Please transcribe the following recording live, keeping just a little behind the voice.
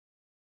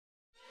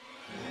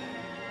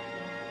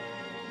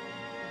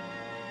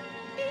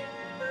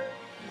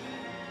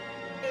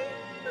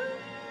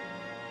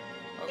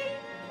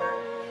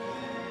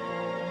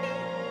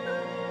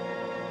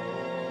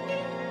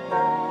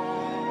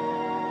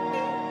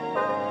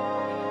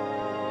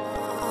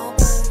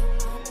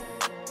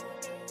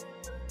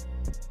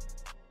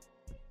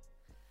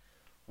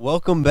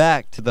Welcome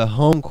back to the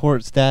Home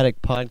Court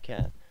Static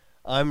Podcast.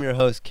 I'm your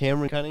host,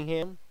 Cameron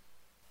Cunningham.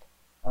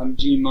 I'm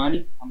Gene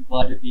Money. I'm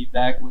glad to be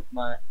back with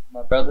my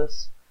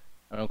brothers.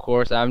 And of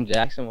course, I'm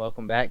Jackson.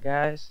 Welcome back,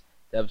 guys,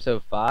 to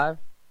episode 5.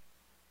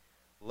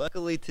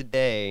 Luckily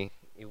today,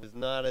 it was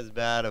not as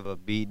bad of a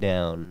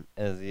beatdown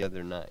as the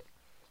other night.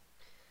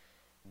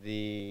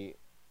 The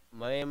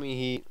Miami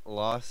Heat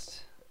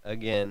lost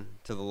again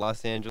to the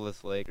Los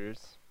Angeles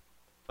Lakers.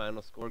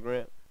 Final score,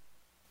 Grant?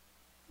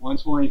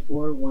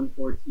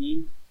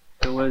 124-114.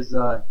 It was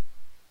a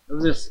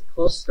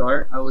close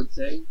start, I would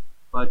say,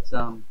 but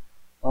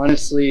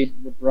honestly,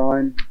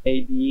 LeBron,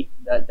 AD,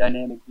 that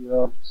dynamic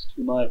duo, just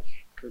too much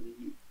for the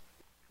Heat.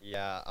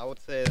 Yeah, I would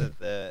say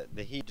that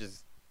the Heat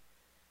just,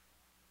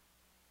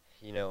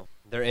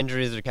 their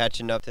injuries are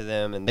catching up to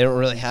them, and they don't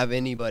really have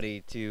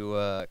anybody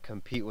to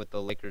compete with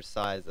the Lakers'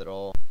 size at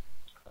all.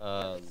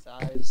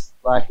 Size,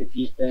 lack of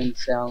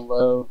defense, down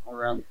low,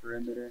 around the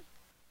perimeter.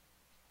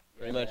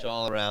 Pretty much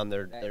all around,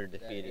 they're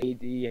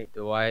defeated. AD,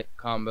 Dwight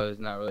combo is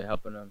not really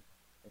helping them.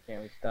 They can't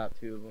really stop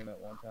two of them at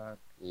one time.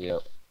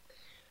 Yep.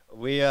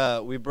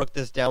 We broke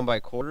this down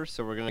by quarter,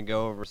 so we're gonna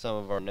go over some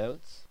of our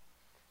notes.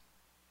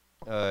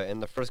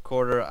 In the first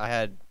quarter,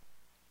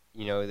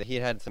 the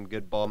Heat had some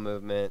good ball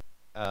movement,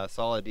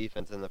 solid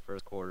defense in the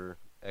first quarter,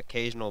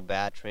 occasional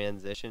bad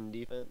transition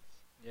defense.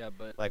 Yeah,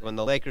 but when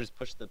the Lakers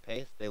pushed the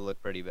pace, they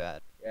looked pretty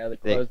bad. Yeah, they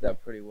closed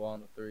out pretty well on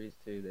the threes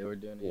too. They were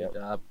doing a good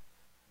job.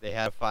 They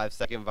had a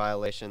 5-second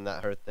violation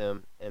that hurt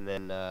them, and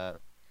then there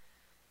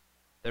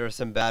were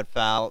some bad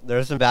foul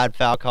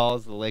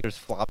calls. The Lakers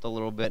flopped a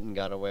little bit and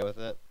got away with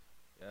it.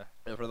 Yeah.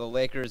 And for the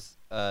Lakers,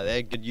 they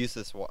had good use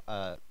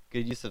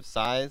of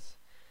size.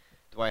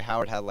 Dwight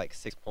Howard had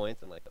 6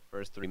 points in the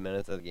first 3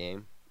 minutes of the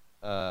game.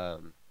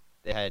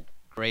 They had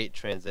great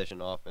transition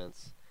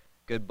offense,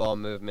 good ball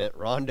movement.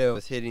 Rondo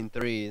was hitting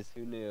threes.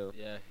 Who knew?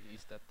 Yeah, he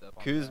stepped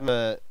up.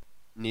 Kuzma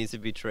needs to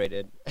be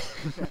traded.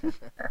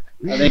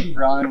 I think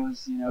Bron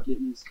was,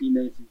 getting his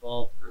teammates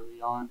involved early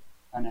on,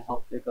 kind of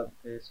helped pick up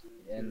the pace.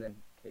 And then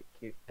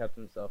kept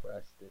himself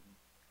rested.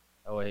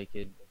 That way he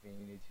could, if he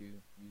needed to,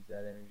 use that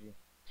energy.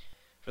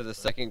 For the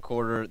second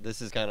quarter,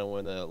 this is kind of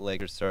when the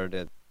Lakers started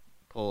to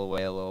pull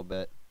away a little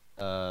bit.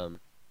 The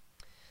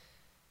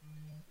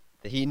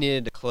Heat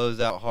needed to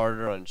close out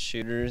harder on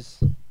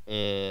shooters,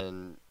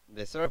 and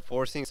they started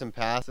forcing some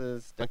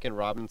passes. Duncan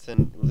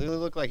Robinson really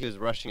looked like he was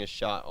rushing a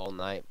shot all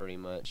night, pretty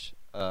much.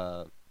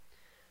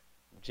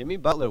 Jimmy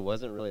Butler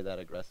wasn't really that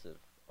aggressive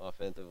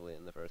offensively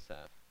in the first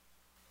half.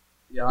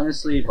 Yeah,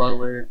 honestly,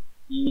 Butler,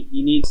 he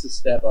needs to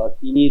step up.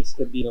 He needs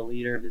to be the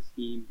leader of his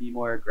team, be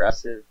more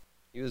aggressive.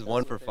 He was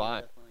 1 for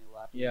 5.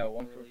 Yeah,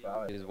 1 for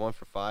 5. He was 1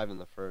 for 5 in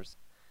the first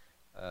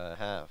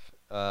half.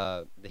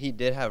 The Heat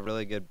did have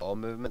really good ball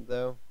movement,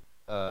 though.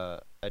 I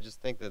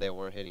just think that they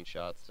weren't hitting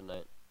shots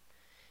tonight.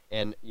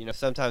 And,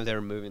 sometimes they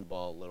were moving the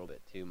ball a little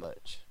bit too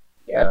much.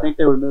 Yeah, I think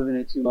they were moving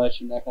it too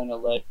much, and that kind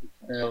of led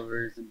to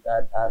turnovers and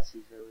bad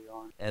passes early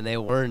on. And they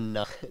were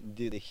not,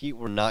 the Heat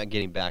were not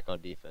getting back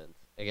on defense.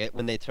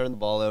 When they turned the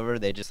ball over,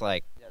 they just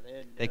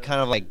they kind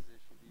of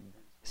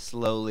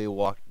slowly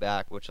walked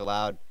back, which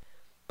allowed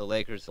the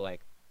Lakers to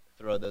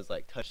throw those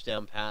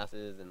touchdown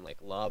passes and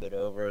lob it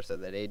over so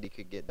that AD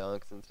could get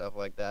dunks and stuff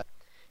like that.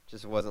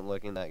 Just wasn't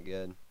looking that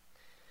good.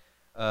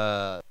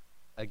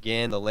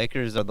 Again, the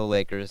Lakers are the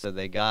Lakers, so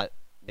they got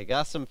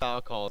some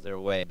foul calls their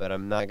way, but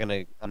I'm not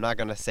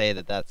gonna say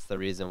that that's the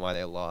reason why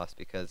they lost,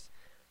 because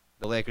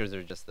the Lakers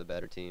are just the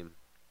better team.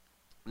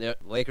 The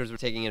Lakers were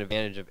taking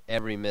advantage of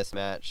every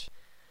mismatch.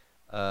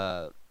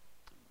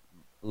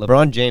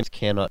 LeBron James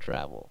cannot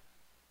travel.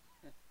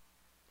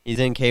 He's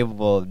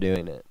incapable of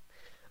doing it.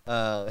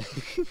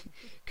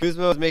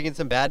 Kuzma was making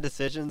some bad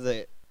decisions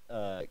that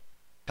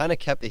kind of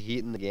kept the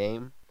Heat in the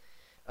game.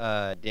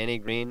 Danny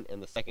Green in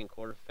the second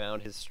quarter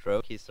found his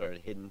stroke. He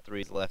started hitting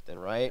threes left and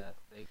right. Yeah,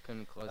 they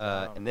couldn't close it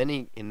out. And then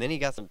he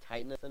got some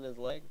tightness in his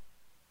leg.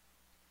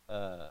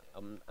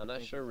 I'm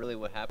not sure really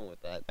what happened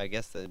with that. I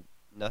guess that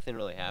nothing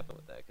really happened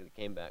with that because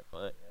he came back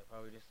fine. Yeah,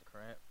 probably just a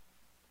cramp.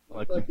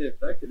 Looked like it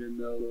affected him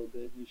though a little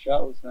bit. His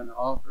shot was kind of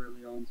off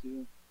early on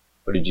too.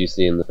 What did you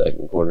see in the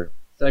second quarter?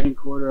 Second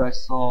quarter, I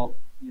saw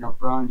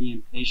Bron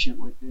being patient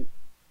with it.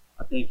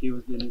 I think he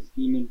was getting his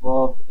team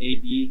involved.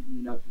 AD,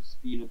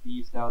 just being a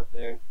beast out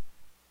there.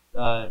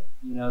 The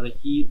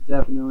Heat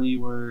definitely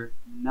were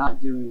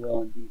not doing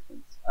well in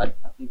defense. I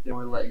think they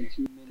were letting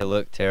too many. It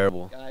looked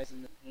terrible. Guys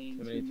in the paint.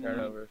 Too many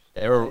turnovers.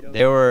 They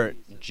were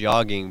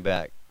jogging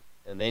back,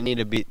 and they need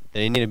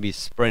to be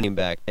sprinting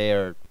back. They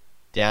are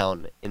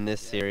down in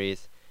this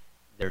series.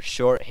 They're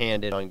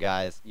short-handed on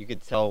guys. You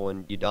could tell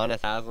when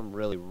Udonis Haslem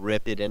really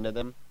ripped it into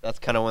them. That's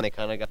kind of when they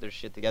kind of got their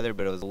shit together,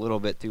 but it was a little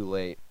bit too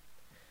late.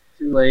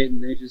 Too late,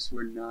 and they just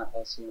were not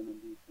hustling on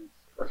defense.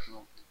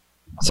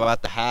 So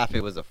at the half,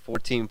 it was a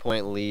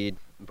 14-point lead.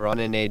 Bron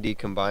and AD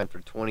combined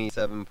for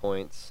 27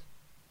 points.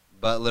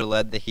 Butler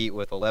led the Heat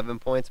with 11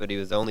 points, but he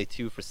was only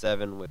 2 for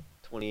 7 with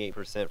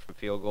 28% from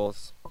field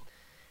goals.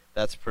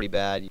 That's pretty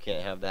bad. You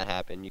can't have that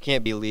happen. You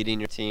can't be leading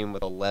your team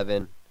with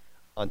 11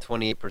 on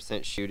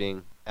 28%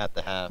 shooting at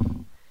the half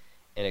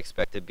and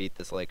expect to beat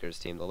this Lakers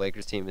team. The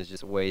Lakers team is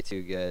just way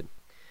too good.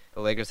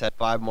 The Lakers had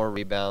 5 more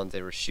rebounds.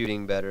 They were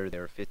shooting better. They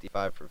were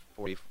 55 for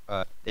 40.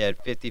 They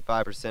had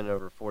 55%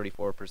 over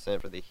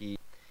 44% for the Heat,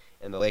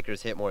 and the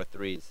Lakers hit more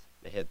threes.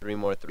 They hit 3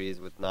 more threes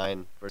with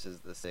 9 versus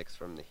the 6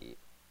 from the Heat.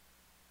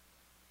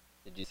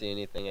 Did you see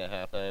anything at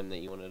halftime that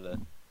you wanted to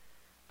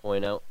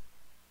point out,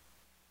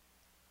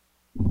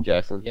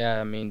 Jackson?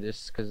 Yeah, I mean,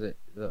 just because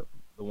the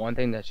one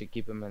thing that should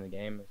keep them in the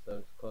game is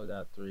those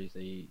closeout threes.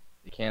 They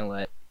can't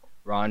let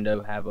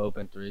Rondo have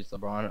open threes,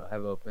 LeBron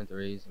have open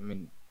threes. I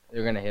mean,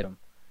 they're gonna hit them,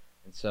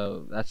 and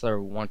so that's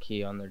their one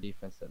key on their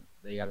defense that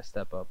they got to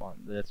step up on.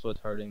 That's what's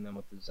hurting them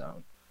with the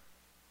zone.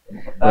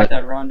 The fact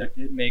that Rondo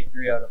did make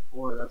 3 out of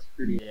 4, that's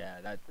pretty.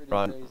 Yeah, that's pretty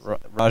crazy.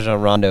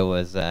 Rajon Rondo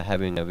was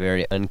having a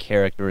very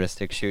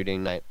uncharacteristic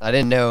shooting night. I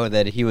didn't know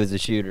that he was a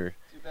shooter,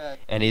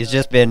 and he's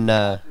just been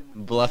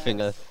bluffing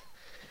us.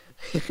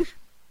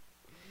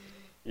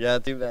 Yeah,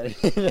 too bad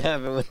it didn't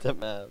happen with the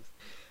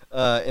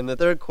Mavs. In the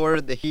third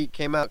quarter, the Heat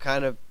came out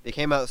they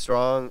came out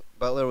strong.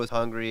 Butler was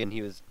hungry, and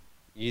he's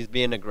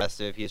being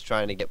aggressive. He's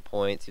trying to get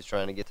points. He's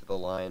trying to get to the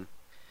line.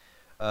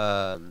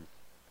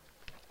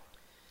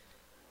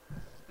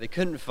 They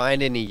couldn't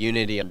find any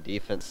unity on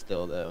defense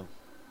still, though.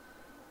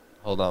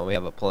 Hold on, we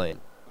have a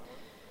plane.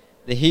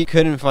 The Heat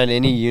couldn't find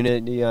any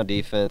unity on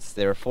defense.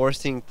 They were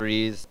forcing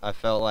threes, I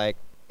felt like,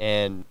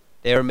 and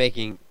they were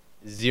making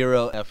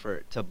zero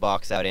effort to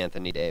box out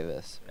Anthony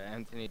Davis. Yeah,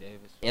 Anthony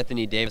Davis.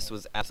 Anthony Davis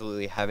was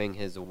absolutely having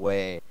his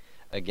way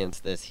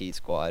against this Heat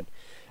squad.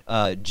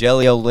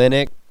 Jelly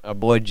Olynyk, our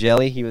boy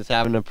Jelly, he was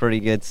having a pretty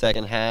good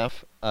second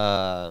half.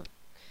 For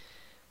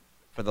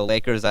the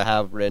Lakers, I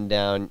have written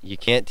down, you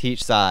can't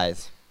teach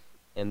size.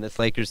 And this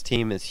Lakers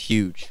team is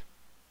huge.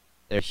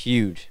 They're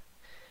huge.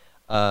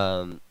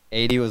 AD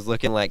was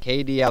looking like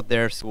KD out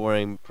there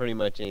scoring pretty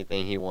much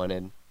anything he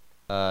wanted.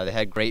 They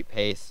had great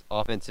pace,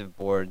 offensive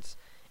boards,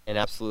 and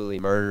absolutely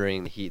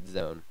murdering the Heat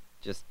zone.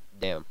 Just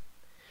damn.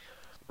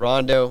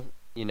 Rondo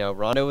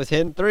was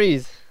hitting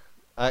threes.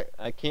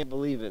 I can't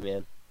believe it,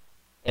 man.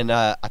 And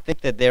I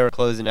think that they were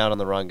closing out on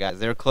the wrong guys.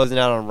 They were closing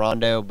out on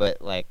Rondo,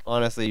 but like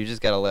honestly, you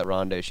just gotta let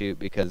Rondo shoot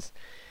because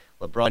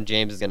LeBron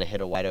James is gonna hit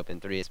a wide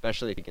open 3,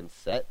 especially if he can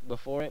set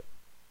before it.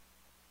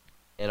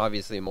 And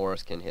obviously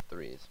Morris can hit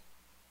threes.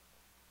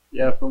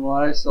 Yeah, from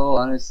what I saw,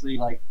 honestly,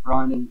 like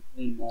Bron and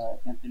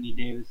Anthony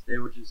Davis, they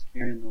were just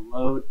carrying the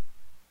load.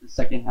 The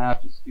second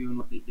half, just doing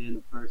what they did in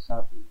the first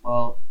half as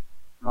well.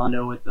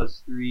 Rondo with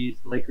those threes.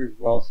 The Lakers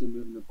were also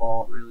moving the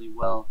ball really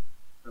well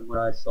from what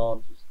I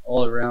saw, just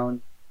all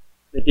around.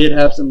 They did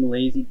have some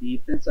lazy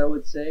defense, I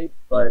would say,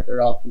 but their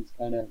offense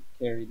kind of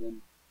carried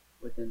them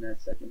within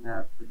that second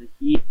half. For the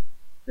Heat,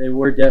 they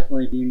were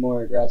definitely being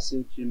more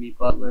aggressive. Jimmy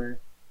Butler,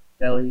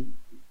 Kelly.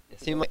 It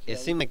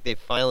seemed like they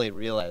finally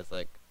realized,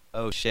 like,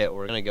 oh shit,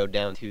 we're gonna go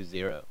down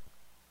 2-0,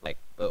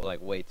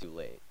 but way too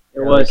late.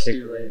 It was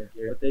too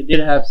late, but they did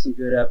have some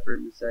good effort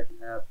in the second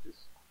half,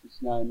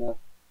 just not enough.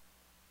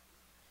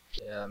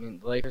 Yeah, I mean,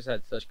 the Lakers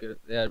had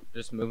they had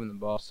just moving the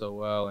ball so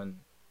well, and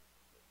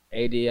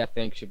AD, I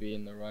think, should be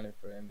in the running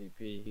for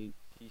MVP.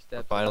 He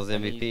stepped Finals up,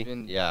 and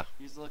MVP? Yeah.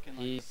 He's looking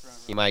like the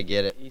front He might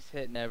get it. He's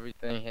hitting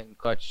everything, hitting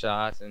clutch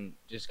shots, and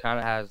just kind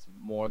of has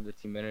more of the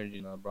team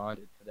energy than LeBron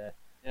did today.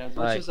 Yeah, as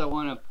much as I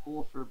want to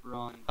pull for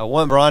Bron. I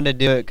want Bron to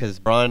do it because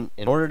Bron,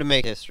 in order to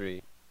make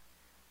history,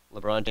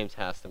 LeBron James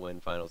has to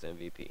win Finals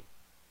MVP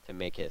to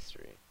make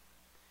history.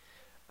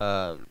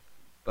 But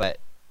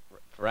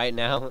for right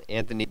now,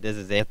 this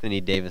is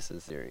Anthony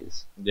Davis's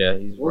series. Yeah,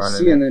 he's We'll running.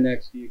 see in the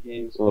next few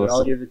games, We'll but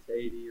I'll see. give it to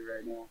AD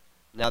right now.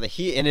 Now the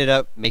Heat ended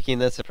up making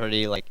this a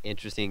pretty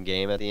interesting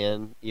game at the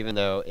end, even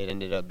though it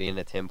ended up being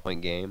a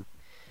 10-point game.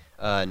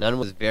 Nunn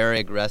was very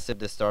aggressive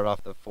to start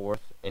off the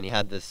fourth, and he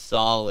had this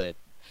solid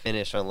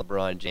finish on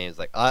LeBron James.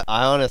 I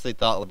honestly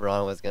thought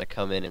LeBron was gonna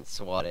come in and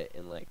swat it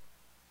and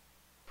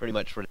pretty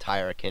much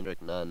retire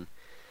Kendrick Nunn.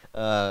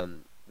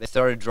 They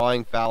started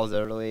drawing fouls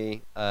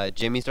early.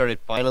 Jimmy started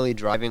finally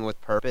driving with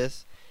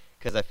purpose,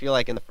 because I feel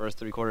like in the first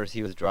 3 quarters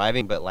he was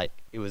driving, but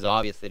it was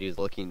obvious that he was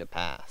looking to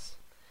pass.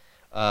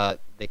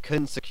 They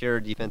couldn't secure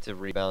defensive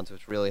rebounds,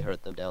 which really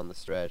hurt them down the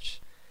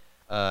stretch.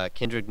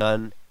 Kendrick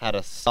Nunn had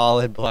a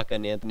solid block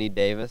on Anthony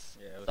Davis.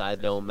 Yeah,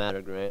 Side don't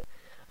matter, Grant.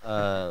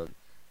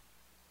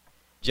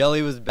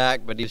 Jelly was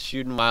back, but he's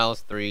shooting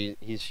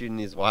He's shooting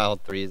these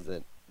wild threes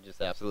that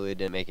just absolutely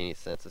didn't make any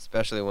sense,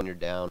 especially when you're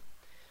down.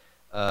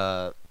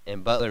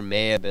 And Butler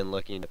may have been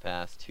looking to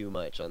pass too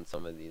much on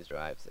some of these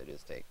drives that he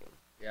was taking.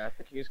 Yeah, I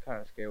think he was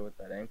kind of scared with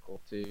that ankle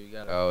too. You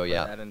gotta Oh put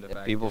yeah, that into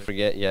people factor.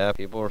 forget. Yeah,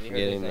 people were He hurt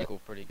forgetting his that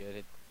ankle pretty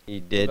good.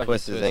 he did Like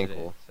twist his twisted it,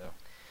 ankle.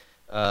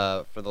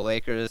 so. For the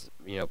Lakers,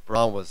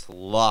 Bron was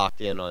locked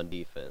in on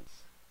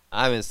defense.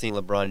 I haven't seen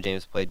LeBron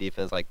James play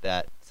defense like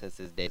that since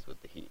his days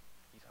with the Heat.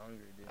 He's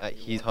hungry, dude.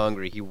 He's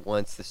hungry. He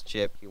wants this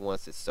chip. He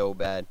wants it so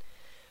bad.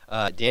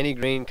 Danny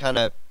Green kind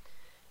of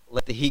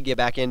let the Heat get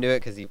back into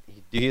it because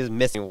he was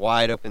missing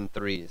wide open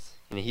threes.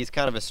 He's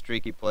kind of a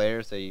streaky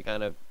player, so you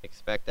kind of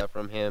expect that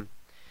from him.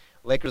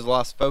 Lakers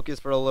lost focus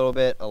for a little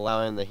bit,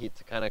 allowing the Heat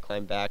to kind of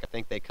climb back. I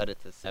think they cut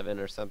it to 7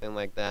 or something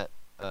like that.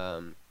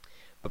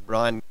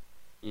 LeBron,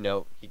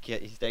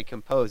 he stayed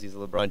composed. He's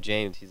LeBron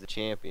James. He's a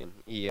champion.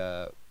 He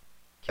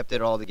kept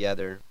it all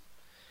together.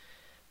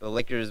 The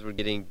Lakers were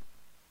getting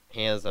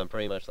hands on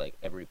pretty much like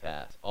every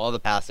pass. All the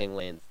passing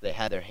lanes, they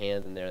had their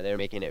hands in there. They're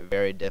making it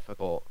very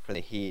difficult for the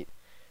Heat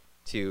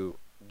to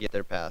get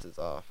their passes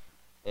off.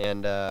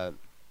 And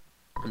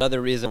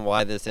another reason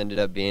why this ended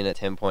up being a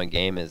 10-point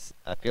game is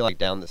I feel like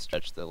down the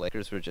stretch the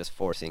Lakers were just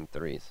forcing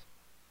threes.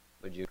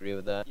 Would you agree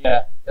with that?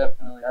 Yeah,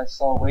 definitely. I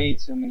saw way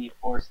too many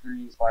forced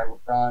threes by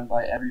LeBron,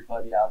 by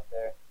everybody out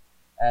there.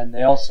 And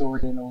they also were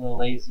getting a little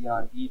lazy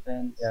on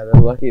defense. Yeah,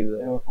 they're lucky They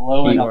that were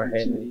blowing Heat weren't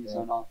opportunities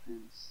hitting it, on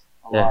offense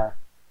a Yeah. lot.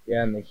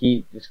 yeah, and the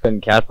Heat just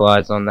couldn't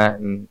capitalize on that,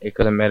 and it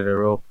could have made it a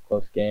real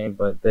close game.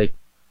 But they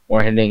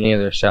weren't hitting any of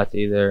their shots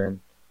either, and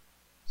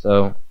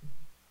so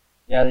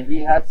Yeah, the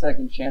Heat had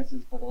second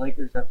chances, but the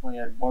Lakers definitely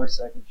had more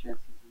second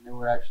chances, and they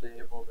were actually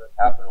able to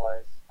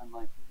capitalize,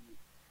 unlike the Heat.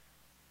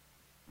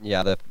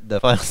 Yeah, the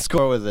final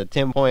score was a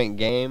 10-point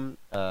game.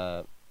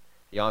 The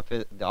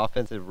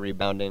offensive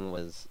rebounding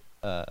was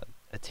a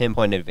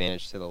 10-point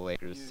advantage to the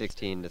Lakers,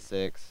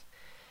 16-6.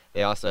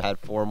 They also had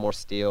 4 more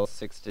steals,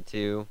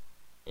 6-2,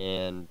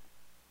 and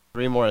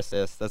 3 more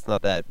assists. That's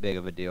not that big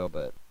of a deal,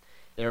 but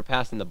they were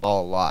passing the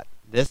ball a lot.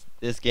 This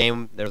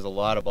game, there was a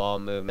lot of ball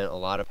movement, a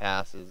lot of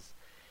passes,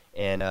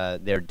 and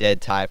they're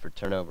dead tie for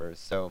turnovers.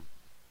 So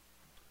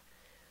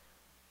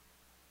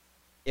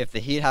if the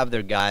Heat have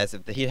their guys,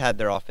 if the Heat had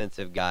their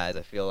offensive guys,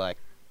 I feel like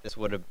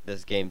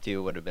this game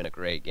too would have been a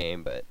great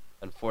game. But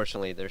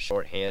unfortunately, they're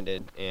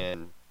shorthanded,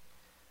 and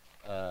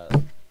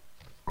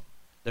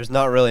there's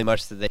not really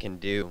much that they can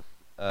do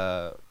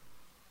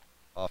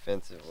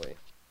offensively.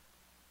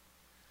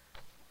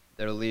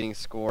 Their leading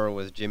scorer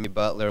was Jimmy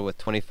Butler with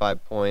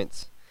 25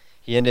 points.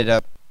 He ended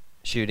up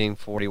shooting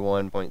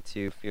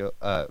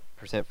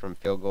 41.2% from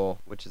field goal,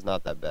 which is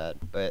not that bad.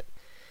 But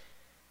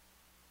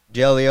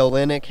Jelly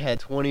Olynyk had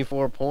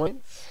 24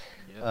 points,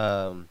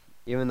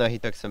 even though he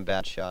took some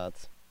bad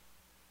shots.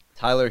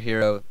 Tyler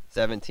Hero,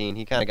 17.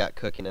 He kind of got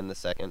cooking in the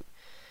second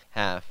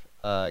half.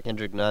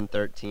 Kendrick Nunn,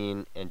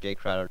 13, and Jay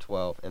Crowder,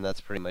 12, and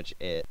that's pretty much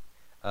it.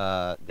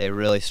 They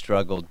really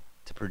struggled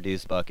to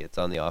produce buckets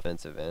on the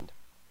offensive end.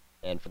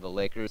 And for the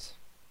Lakers,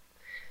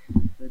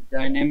 The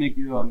dynamic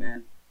duo,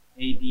 man.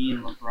 AD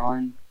and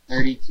LeBron,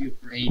 32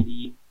 for AD.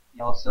 He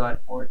also had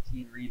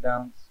 14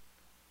 rebounds.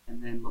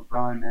 And then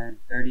LeBron, man,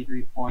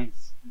 33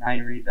 points,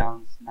 9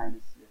 rebounds, 9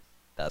 assists.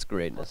 that's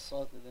greatness.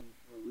 Both of them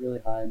were really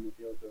high in the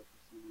field goal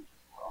percentage as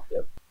well.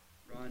 Yep.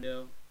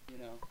 Rondo, you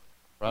know.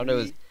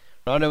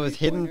 Rondo was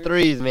hitting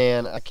threes,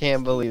 man. I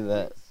can't believe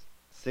that.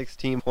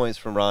 16 points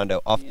from Rondo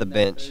off the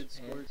bench.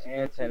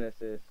 and 10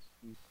 assists.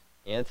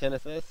 And 10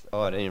 assists?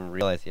 Oh, I didn't even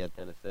realize he had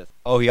 10 assists.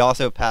 Oh, he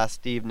also passed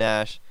Steve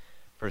Nash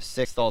for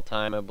 6th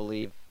all-time, I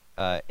believe,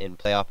 in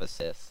playoff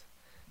assists.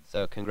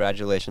 So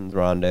congratulations,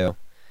 Rondo.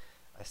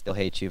 I still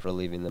hate you for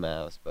leaving the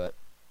Mavs, but,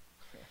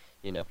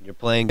 you're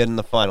playing good in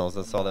the finals.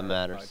 That's all that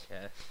matters.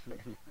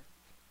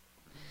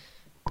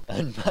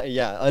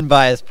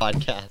 Unbiased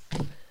podcast.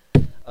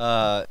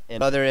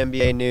 In other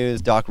NBA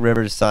news, Doc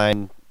Rivers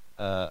signed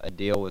a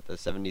deal with the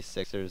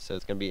 76ers, so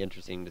it's going to be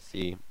interesting to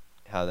see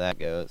how that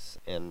goes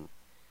and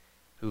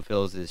who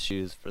fills his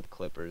shoes for the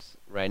Clippers.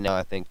 Right now,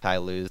 I think Ty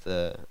Lue's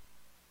the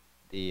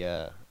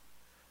guy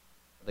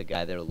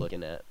they're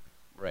looking at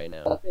right I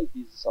now. think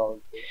he's a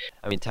solid player.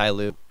 I mean, Ty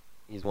Lue,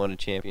 he's won a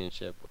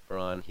championship with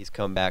Braun. He's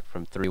come back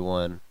from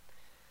 3-1.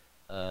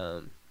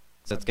 So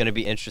it's going to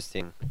be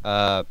interesting.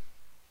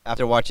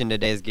 After watching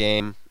today's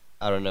game,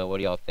 I don't know. What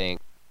do y'all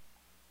think?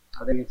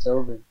 I think it's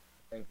over. I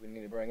think we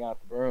need to bring out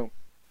the broom.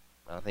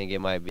 I think it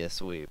might be a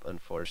sweep,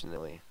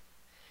 unfortunately.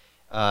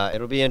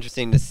 It'll be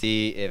interesting to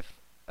see if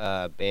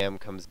Bam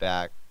comes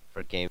back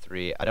for Game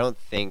 3. I don't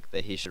think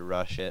that he should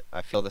rush it.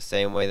 I feel the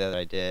same way that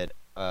I did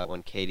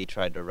when KD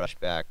tried to rush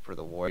back for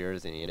the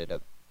Warriors and he ended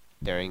up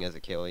tearing his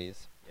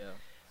Achilles. Yeah.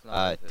 It's not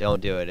worth it.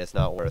 Don't do it. It's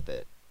not worth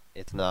it.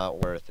 It's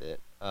not worth it.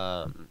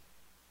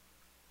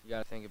 You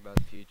gotta think about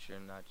the future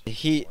and not just The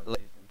Heat, one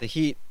season. the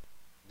Heat,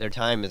 their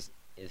time is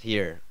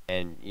here,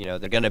 and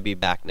they're gonna be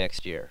back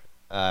next year,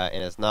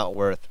 and it's not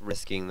worth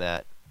risking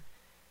that.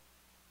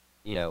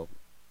 To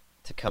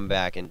come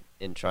back and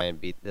try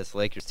and beat this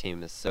Lakers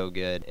team is so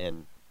good,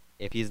 and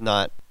if he's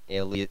not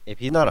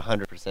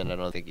 100%, I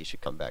don't think he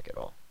should come back at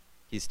all.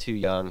 He's too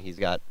young. He's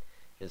got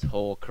his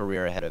whole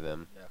career ahead of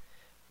him. Yeah.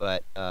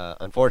 But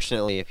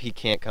unfortunately, if he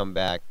can't come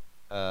back,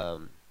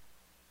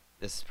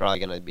 this is probably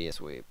gonna be a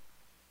sweep.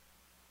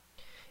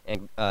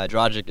 And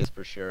Dragic is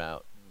for sure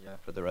out Yeah.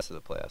 for the rest of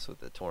the playoffs with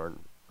the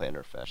torn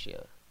plantar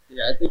fascia.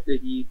 Yeah, I think that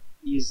he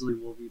easily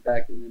will be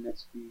back in the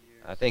next few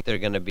years. I think they're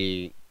gonna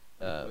be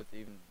With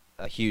even,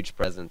 a huge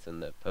presence in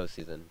the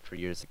postseason for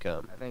years to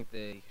come. I think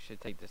they should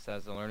take this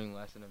as a learning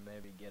lesson and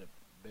maybe get a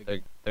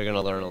big. They're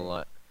gonna learn a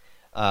lot.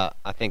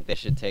 I think they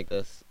should take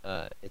this.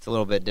 It's a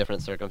little bit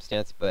different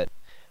circumstance, but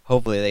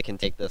hopefully they can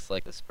take this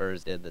like the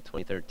Spurs did the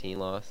 2013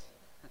 loss.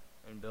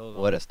 And build.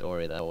 What a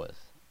story that was.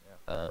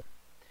 Yeah.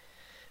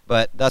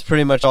 But that's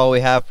pretty much all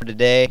we have for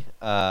today.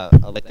 I'd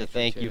like to Thanks for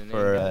thank you tuning in,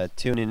 for guys.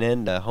 tuning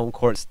in to Home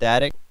Court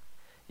Static.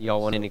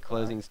 Y'all want So any far.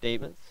 closing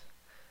statements?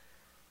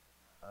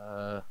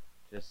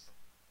 Just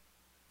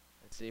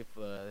let's see if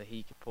the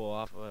Heat can pull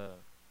off a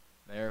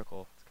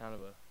miracle. It's kind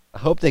of a I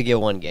hope they get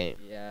one game.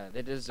 yeah.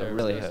 They deserve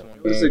really this hope. one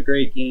It was a game.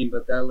 great game,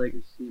 but that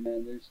Lakers team,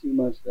 man, there's too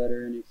much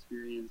veteran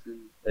experience, and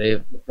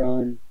They've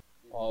LeBron.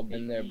 all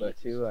been there, AD, but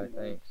it's two, just I too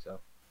much. think. So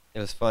It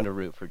was fun to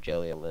root for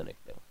Jelly Olynyk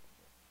though.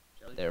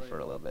 Jelly There played for a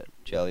well. little bit.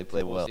 Jelly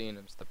played we'll well. seeing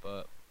him step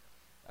up.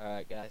 All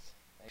right, guys.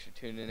 Thanks for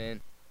tuning in.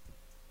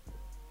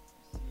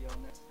 See y'all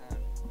next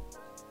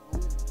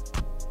time.